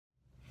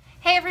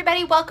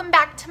everybody, welcome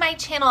back to my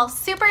channel.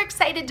 Super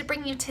excited to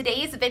bring you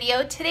today's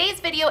video. Today's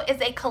video is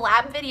a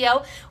collab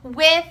video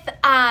with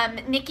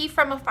Nikki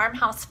from A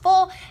Farmhouse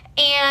Full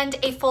and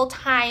A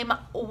Full-Time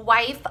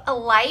Wife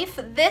Life.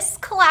 This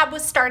collab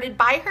was started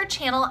by her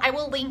channel. I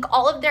will link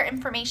all of their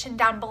information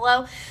down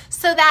below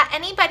so that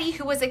anybody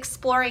who was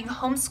exploring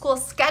homeschool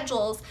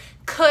schedules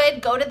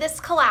could go to this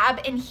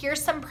collab and hear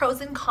some pros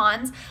and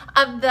cons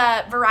of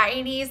the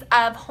varieties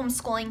of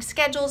homeschooling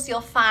schedules you'll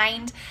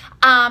find,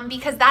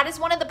 because that is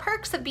one of the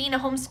perks of being a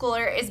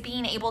homeschooler, is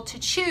being able to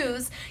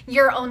choose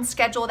your own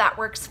schedule that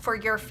works for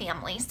your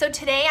family. So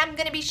today I'm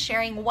going to be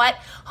sharing what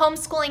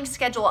homeschooling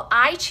schedule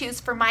I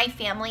choose for my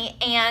family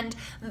and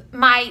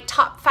my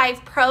top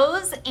 5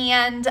 pros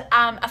and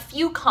a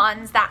few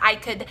cons that I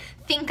could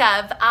think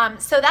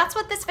of. So that's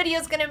what this video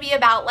is going to be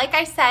about. Like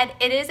I said,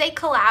 it is a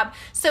collab,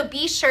 so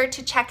be sure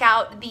to check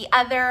out the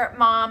other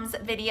moms'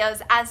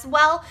 videos as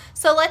well.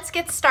 So let's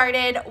get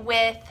started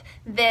with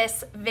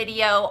this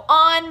video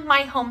on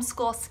my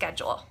homeschool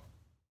schedule.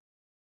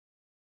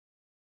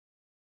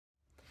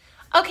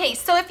 Okay,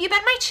 so if you've been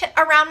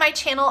around my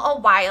channel a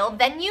while,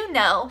 then you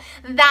know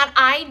that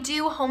I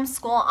do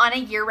homeschool on a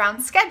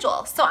year-round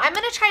schedule. So I'm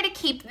going to try to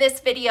keep this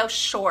video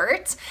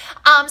short,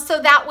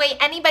 so that way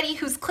anybody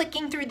who's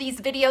clicking through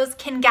these videos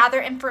can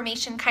gather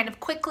information kind of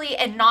quickly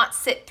and not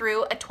sit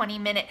through a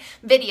 20-minute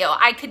video.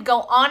 I could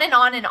go on and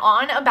on and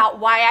on about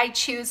why I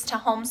choose to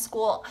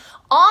homeschool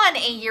on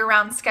a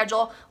year-round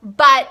schedule,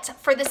 but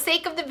for the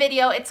sake of the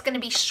video, it's going to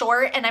be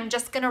short, and I'm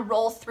just going to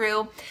roll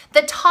through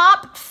the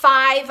top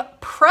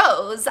 5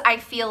 pros I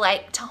feel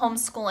like to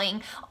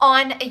homeschooling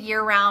on a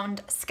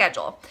year-round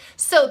schedule.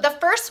 So the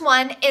first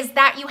one is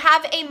that you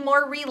have a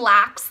more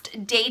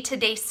relaxed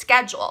day-to-day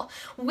schedule.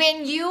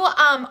 When you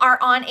are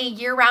on a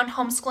year-round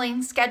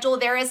homeschooling schedule,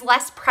 there is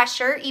less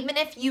pressure, even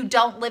if you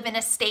don't live in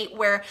a state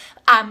where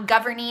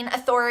governing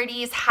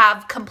authorities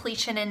have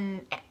completion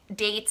and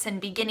dates and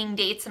beginning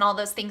dates and all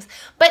those things,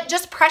 but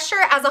just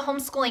pressure as a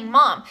homeschooling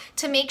mom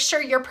to make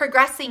sure you're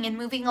progressing and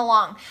moving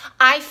along.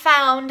 I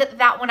found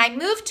that when I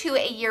moved to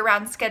a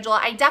year-round schedule,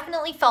 I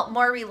definitely felt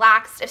more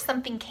relaxed if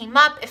something came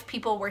up, if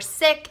people were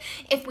sick,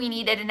 if we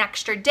needed an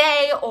extra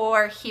day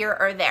or here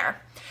or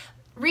there.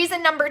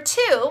 Reason number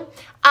 2,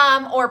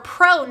 or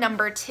pro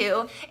number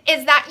 2,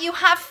 is that you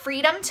have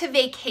freedom to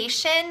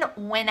vacation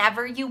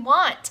whenever you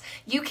want.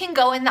 You can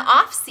go in the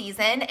off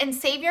season and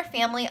save your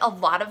family a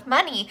lot of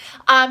money.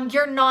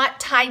 You're not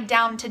tied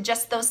down to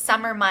just those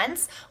summer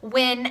months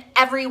when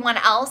everyone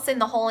else in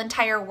the whole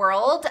entire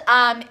world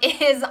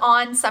is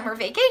on summer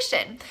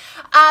vacation.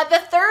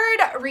 The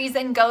third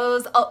reason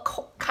goes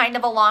kind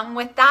of along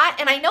with that,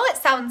 and I know it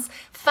sounds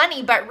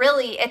funny, but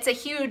really it's a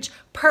huge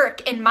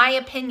perk in my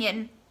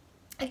opinion,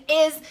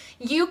 is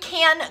you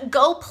can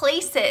go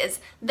places,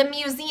 the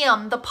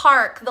museum, the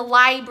park, the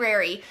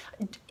library,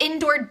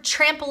 indoor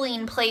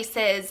trampoline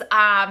places,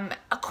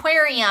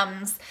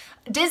 aquariums,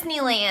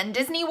 Disneyland,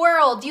 Disney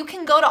World. You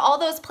can go to all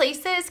those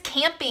places,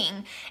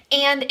 camping,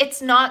 and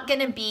it's not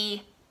going to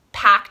be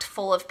packed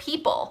full of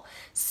people.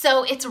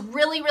 So it's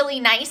really,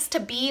 really nice to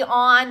be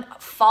on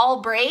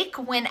fall break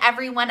when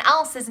everyone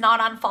else is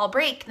not on fall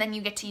break. Then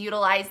you get to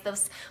utilize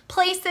those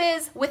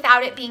places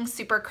without it being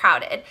super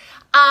crowded.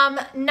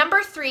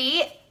 Number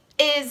 3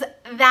 is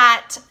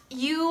that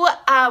you,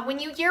 when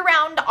you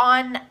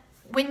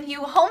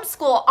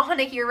homeschool on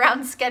a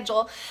year-round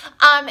schedule,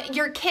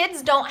 your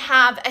kids don't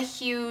have a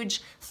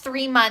huge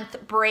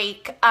 3-month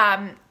break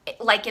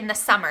like in the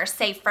summer,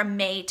 say from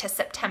May to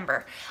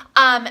September.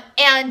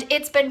 And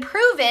it's been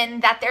proven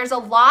that there's a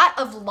lot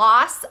of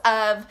loss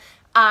of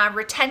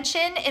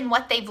retention in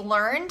what they've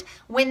learned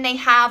when they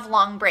have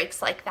long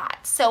breaks like that.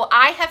 So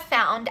I have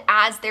found,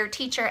 as their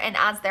teacher and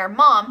as their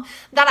mom,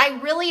 that I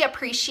really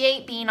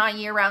appreciate being on a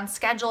year-round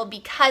schedule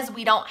because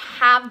we don't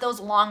have those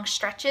long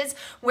stretches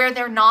where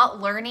they're not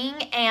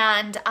learning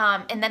and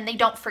then they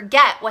don't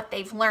forget what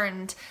they've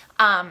learned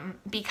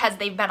because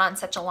they've been on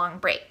such a long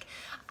break.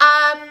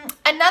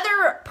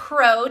 Another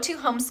pro to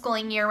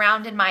homeschooling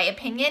year-round, in my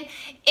opinion,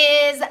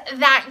 is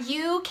that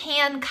you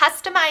can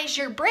customize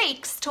your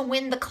breaks to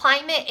when the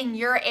climate in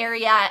your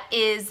area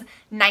is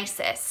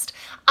nicest.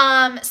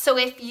 So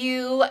if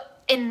you,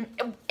 in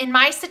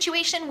my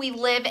situation, we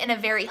live in a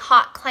very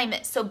hot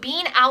climate. So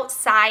being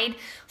outside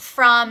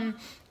from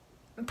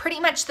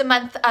pretty much the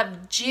month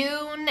of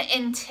June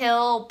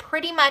until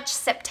pretty much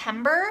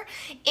September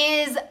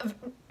is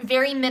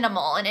very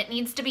minimal, and it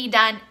needs to be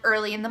done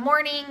early in the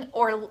morning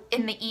or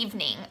in the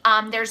evening.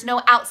 There's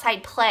no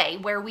outside play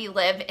where we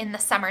live in the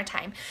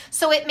summertime.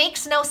 So it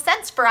makes no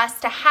sense for us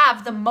to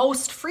have the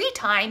most free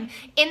time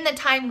in the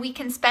time we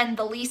can spend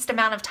the least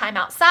amount of time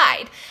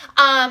outside.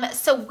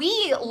 So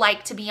we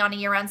like to be on a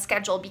year-round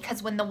schedule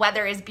because when the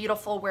weather is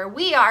beautiful where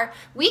we are,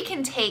 we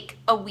can take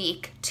a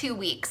week, 2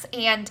 weeks,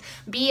 and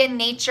be in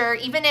nature,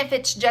 even if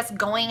it's just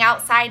going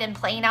outside and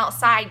playing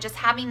outside, just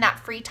having that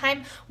free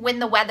time when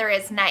the weather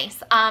is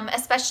nice.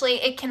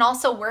 especially it can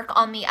also work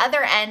on the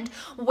other end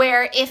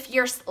where if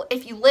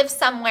you live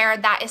somewhere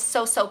that is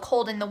so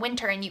cold in the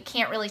winter and you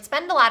can't really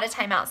spend a lot of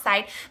time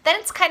outside, then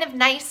it's kind of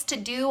nice to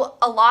do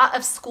a lot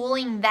of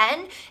schooling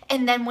then,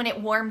 and then when it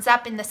warms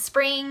up in the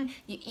spring,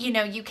 you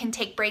know, you can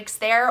take breaks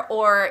there,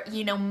 or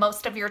you know,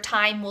 most of your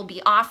time will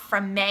be off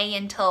from May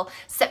until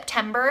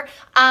September.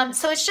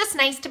 So it's just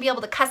nice to be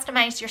able to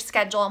customize your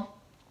schedule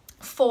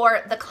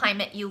for the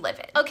climate you live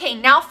in. Okay,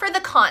 now for the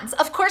cons.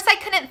 Of course, I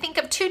couldn't think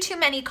of too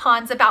many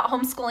cons about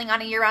homeschooling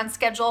on a year-round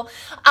schedule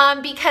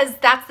because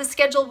that's the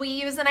schedule we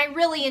use and I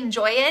really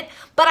enjoy it,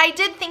 but I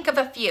did think of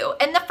a few.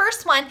 And the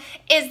first one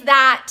is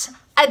that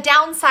a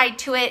downside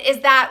to it is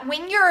that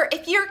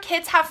if your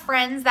kids have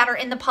friends that are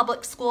in the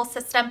public school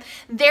system,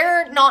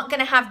 they're not going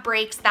to have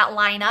breaks that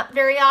line up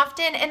very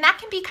often, and that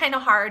can be kind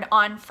of hard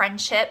on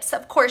friendships.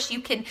 Of course, you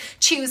can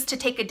choose to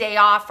take a day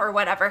off or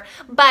whatever,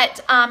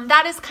 but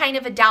that is kind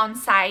of a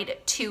downside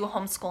to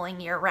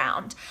homeschooling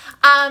year-round.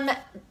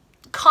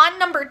 Con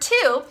number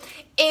 2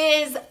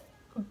 is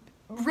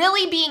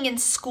really being in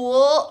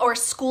school or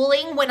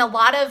schooling when a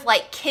lot of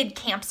like kid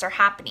camps are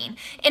happening.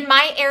 In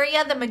my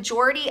area, the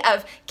majority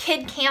of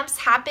kid camps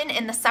happen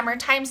in the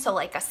summertime. So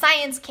like a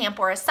science camp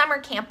or a summer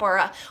camp or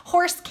a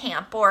horse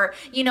camp or,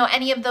 you know,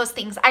 any of those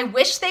things. I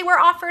wish they were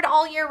offered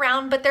all year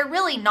round, but they're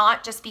really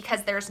not, just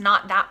because there's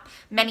not that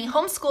many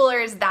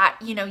homeschoolers that,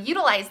 you know,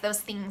 utilize those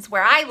things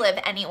where I live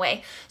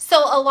anyway. So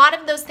a lot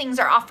of those things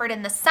are offered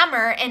in the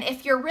summer. And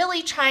if you're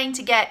really trying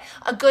to get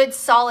a good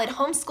solid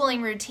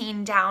homeschooling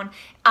routine down,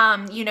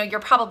 you know, you're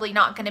probably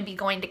not going to be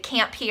going to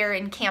camp here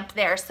and camp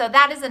there. So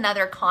that is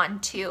another con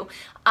to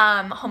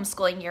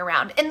homeschooling year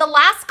round. And the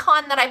last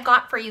con that I've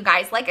got for you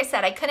guys, like I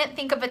said, I couldn't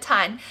think of a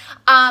ton,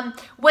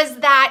 was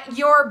that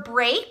your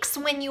breaks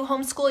when you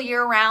homeschool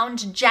year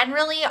round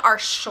generally are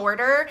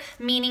shorter,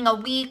 meaning a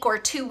week or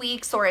 2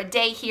 weeks or a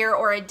day here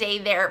or a day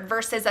there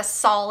versus a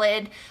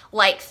solid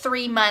like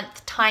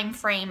 3-month time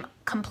frame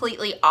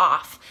completely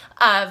off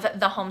of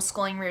the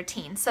homeschooling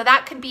routine. So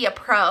that could be a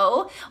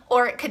pro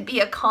or it could be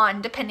a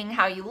con depending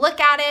how you look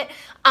at it.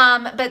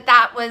 But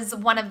that was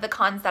one of the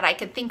cons that I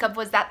could think of,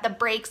 was that the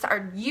breaks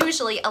are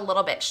usually a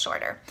little bit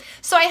shorter.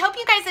 So I hope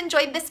you guys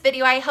enjoyed this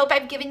video. I hope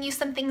I've given you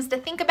some things to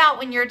think about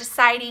when you're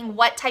deciding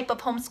what type of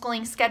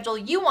homeschooling schedule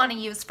you want to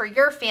use for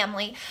your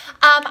family.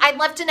 I'd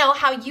love to know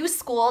how you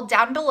school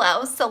down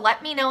below. So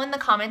let me know in the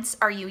comments,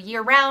 are you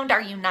year round?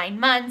 Are you 9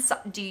 months?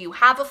 Do you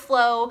have a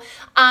flow?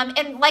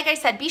 And like I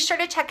said, be sure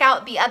to check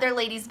out the other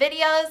ladies'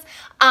 videos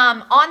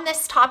on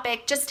this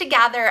topic just to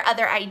gather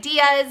other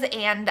ideas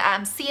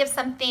and see if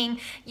something,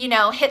 you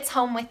know, hits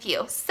home with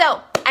you.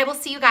 So I will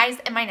see you guys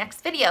in my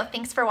next video.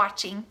 Thanks for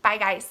watching. Bye,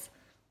 guys.